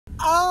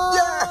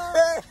Oh!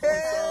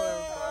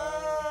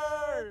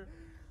 Yeah!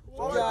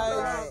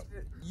 Guys,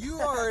 you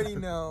already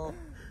know.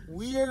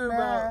 We're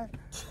about...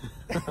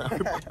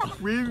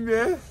 We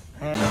missed.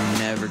 I'm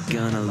never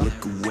gonna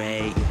look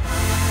away.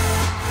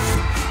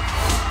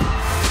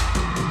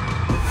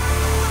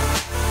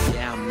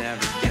 Yeah, I'm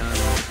never gonna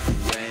look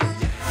away.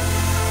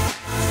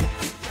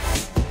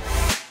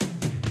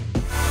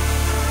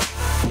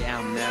 Yeah,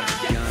 I'm never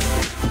gonna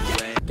look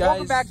away. Guys,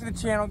 welcome back to the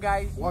channel,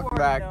 guys. Welcome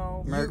back.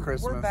 Merry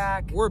Christmas. We're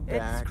back. We're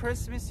back. It's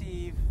Christmas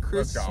Eve.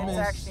 Christmas. It's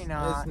actually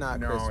not. It's not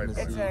No, Christmas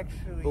it's Eve.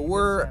 actually. But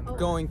we're December.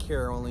 going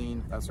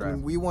caroling. That's I right.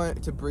 mean, we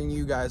want to bring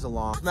you guys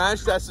along.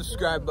 Smash that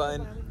subscribe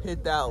button,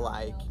 hit that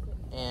like,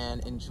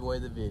 and enjoy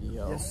the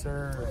video. Yes,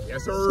 sir.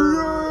 Yes,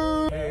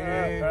 sir.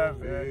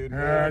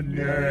 And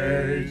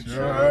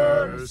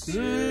nature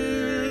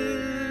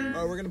sing.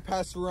 All right, we're gonna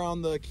pass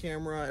around the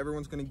camera.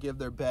 Everyone's gonna give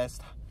their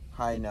best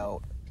high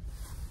note.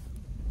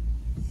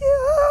 Yeah.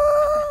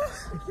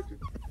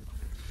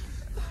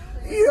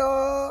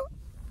 Yeah.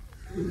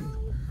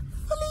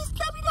 Feliz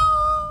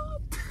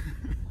Navidad.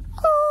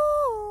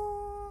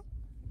 Oh.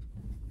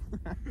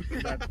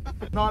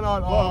 No, no,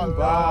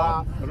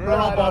 no.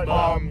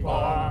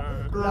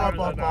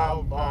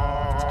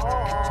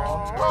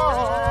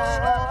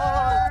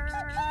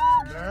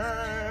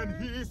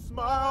 And he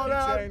smiled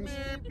at me.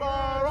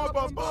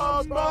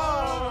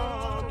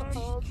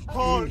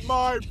 On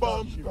my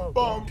bum,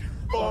 bum,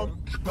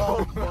 bum,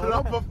 bum,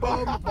 bum,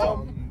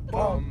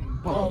 bum,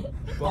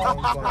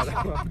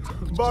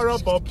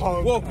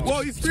 whoa,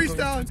 whoa, he's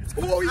freestyling.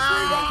 Whoa, he's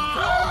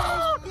freestyling.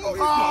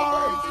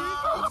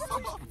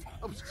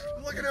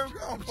 Look at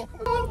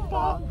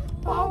him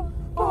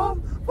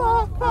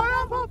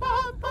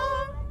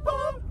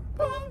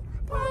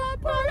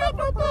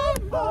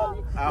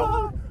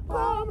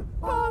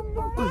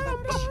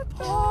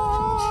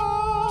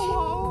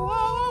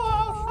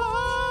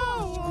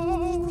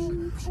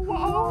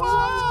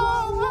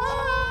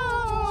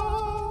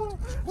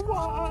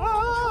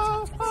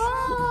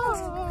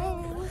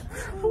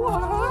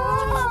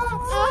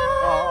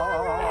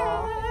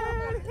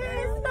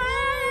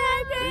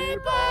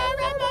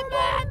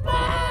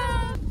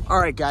All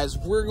right, guys,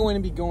 we're going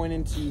to be going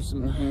into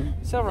some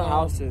Several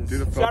houses. Do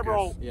the focus.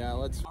 Several. Yeah,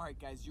 let's. All right,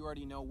 guys, you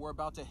already know we're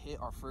about to hit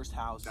our first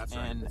house. That's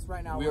right. And That's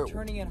right now. We're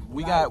turning in.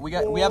 we have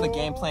a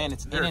game plan.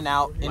 It's in and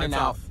out, in and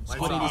out,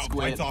 squiddy to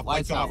squid.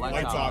 Lights off.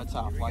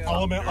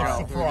 Element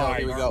of surprise.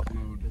 Here we go.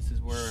 This is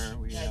where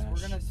we Guys, we're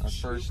gonna our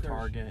shoot first her.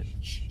 target.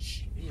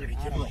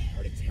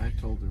 I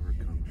told her we're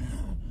coming.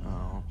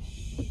 Oh.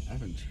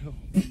 Evan, chill.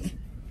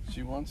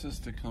 She wants us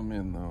to come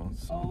in though.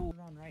 So. Oh,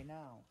 on right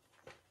now.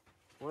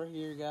 We're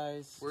here,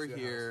 guys. We're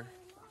here.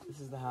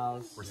 This is the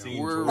house.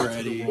 We're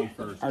ready.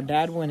 Our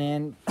dad went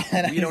in.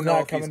 And We he's don't know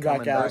not if he's coming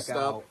coming back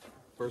out. back.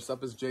 First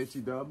up is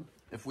JT Dub.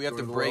 If we have to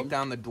Joy to the break world.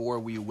 down the door,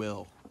 we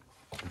will.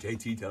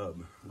 JT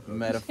Dub.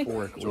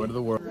 Metaphorically. Joy to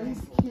the world.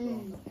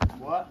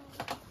 What?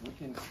 We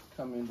can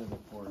come into the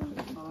porch.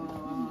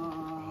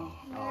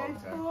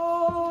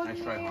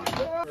 Nice try,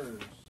 Mom.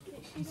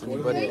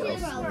 Anybody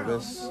else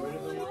nervous?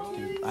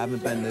 Dude, I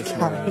haven't been this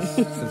nervous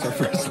since our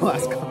first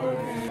last call.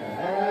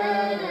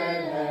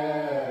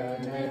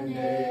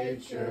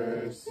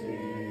 Nature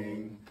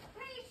sing.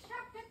 Please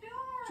shut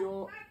the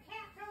door. I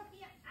can't go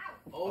get out.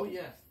 Oh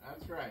yes,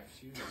 that's right.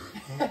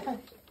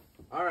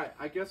 All right,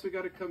 I guess we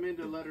got to come in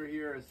to let her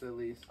hear us at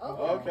least.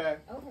 Okay.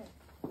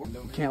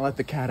 Can't let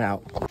the cat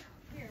out.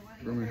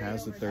 Rumor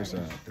has that there's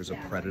a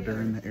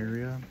predator in the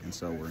area, and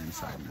so we're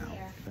inside now.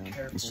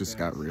 It's just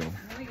got real.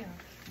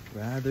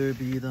 Rather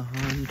be the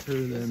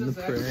hunter than the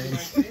prey.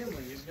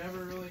 Family, you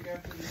never really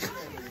got to meet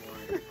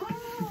anyone.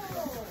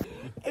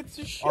 It's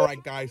a shit. All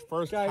right, guys.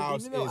 First Guys,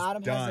 house even though is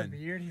Adam has a done.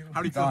 beard, he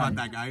How do you feel about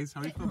that, guys?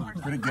 How do you feel about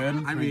that? Pretty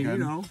good. I mean, you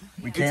know,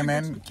 we came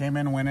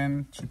in, went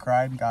in. She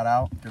cried, got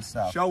out. Good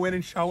stuff. show in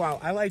and show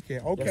out. I like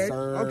it. Okay. Yes,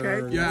 sir.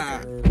 Okay.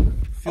 Yeah.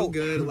 Feel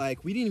good.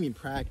 Like, we didn't even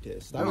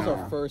practice. That was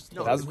our first.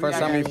 No, That was the first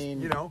time I we've-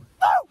 mean, You know.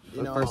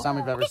 you know, First time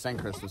we've ever sang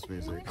Christmas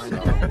music.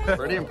 So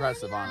pretty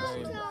impressive,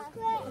 honestly.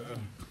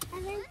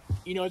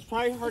 You know, it's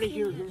probably hard to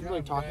hear who's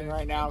really talking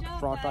right now because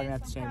we're all talking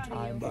at the same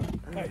time.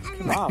 But guys,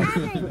 come on. Hey,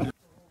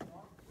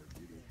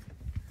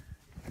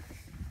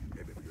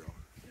 baby girl.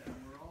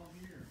 We're all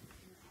here.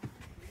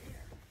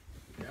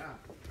 Yeah,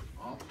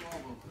 all 12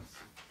 of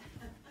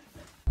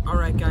us. All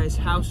right, guys.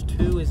 House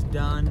 2 is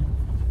done.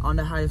 On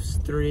to house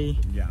 3.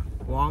 Yeah.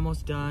 We're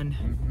almost done,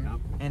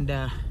 and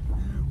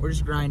we're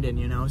just grinding.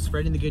 You know,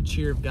 spreading the good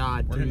cheer of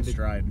God We're through in the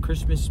stride.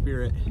 Christmas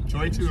spirit.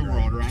 Joy to the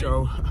world, right?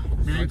 So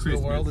Merry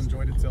Christmas. And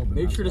joy to Tilden.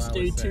 make That's sure to what I stay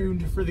always say.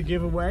 tuned for the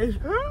giveaway.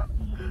 We're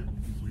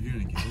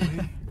gonna give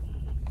away.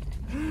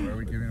 Where are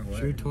we giving away?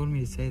 Sure told me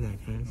to say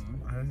that, guys.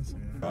 I didn't say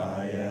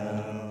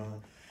that.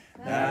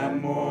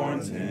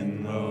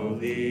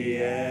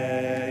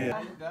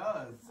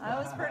 I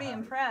was pretty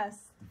impressed.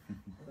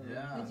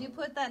 Yeah. Did you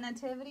put that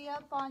nativity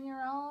up on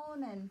your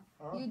own and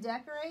you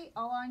decorate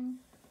all on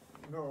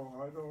No,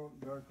 I don't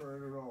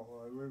decorate at all.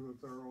 I leave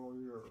it there all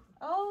year.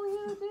 Oh,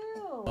 you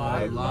do.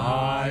 Why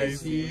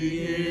lies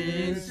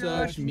he in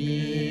such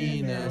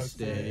mean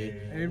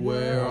estate,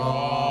 where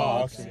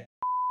oxen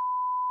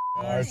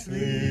are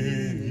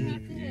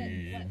sleeping?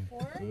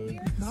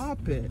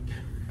 Stop it.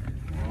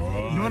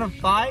 You want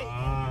to fight?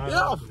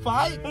 Yeah, I'll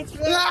fight. Let's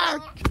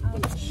Start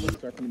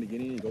from the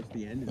beginning and go to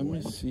the end. Let me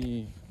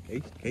see. Hey.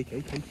 What do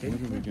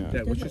we got?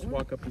 Yeah, let's just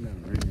walk up and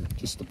down right here.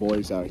 Just the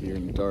boys out here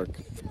in the dark,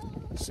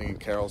 singing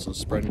carols and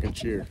spreading good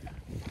cheer.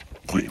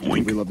 Oink,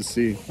 oink. We love to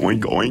see.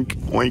 Oink, oink,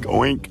 oink,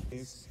 oink.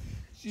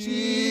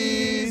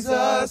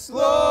 Jesus,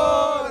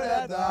 Lord,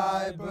 at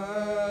thy birth.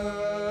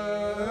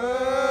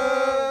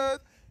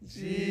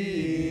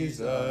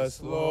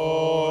 Jesus,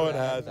 Lord,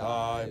 at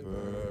thy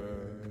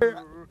birth.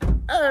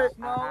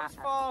 Snow's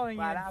falling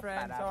and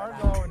friends are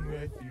going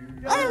with you.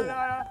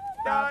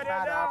 Now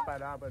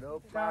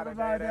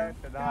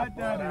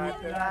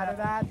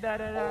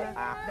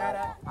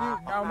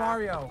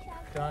Mario.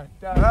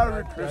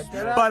 Merry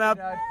Christmas.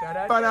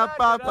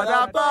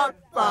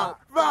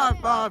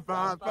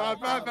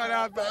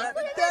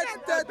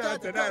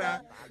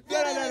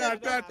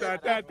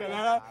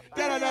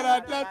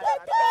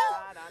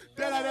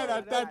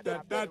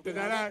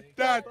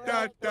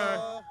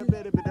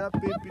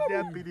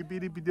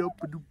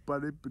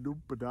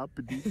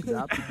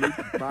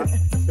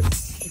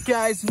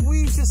 Guys,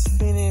 we just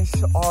finished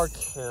our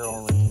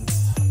caroling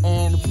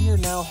and we are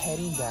now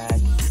heading back.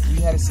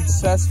 We had a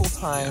successful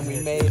time. We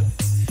made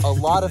a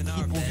lot of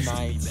people's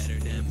nights.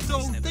 So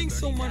thanks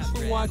so much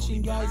for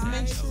watching, guys.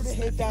 Make sure to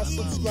hit that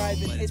subscribe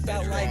and hit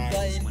that like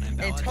button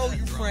and tell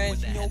your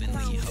friends, you know,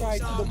 please subscribe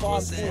to the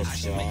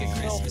Boggsboys. You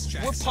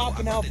know, we're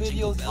popping out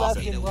videos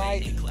left and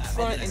right,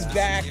 front and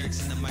back,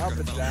 up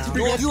and down.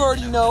 You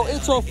already know,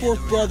 it's our fourth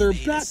brother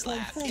back home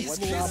from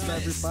What's up,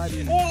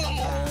 everybody?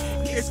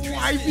 It's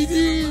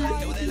YBD!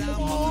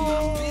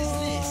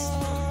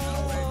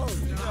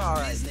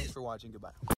 Alright, thanks for watching. Goodbye.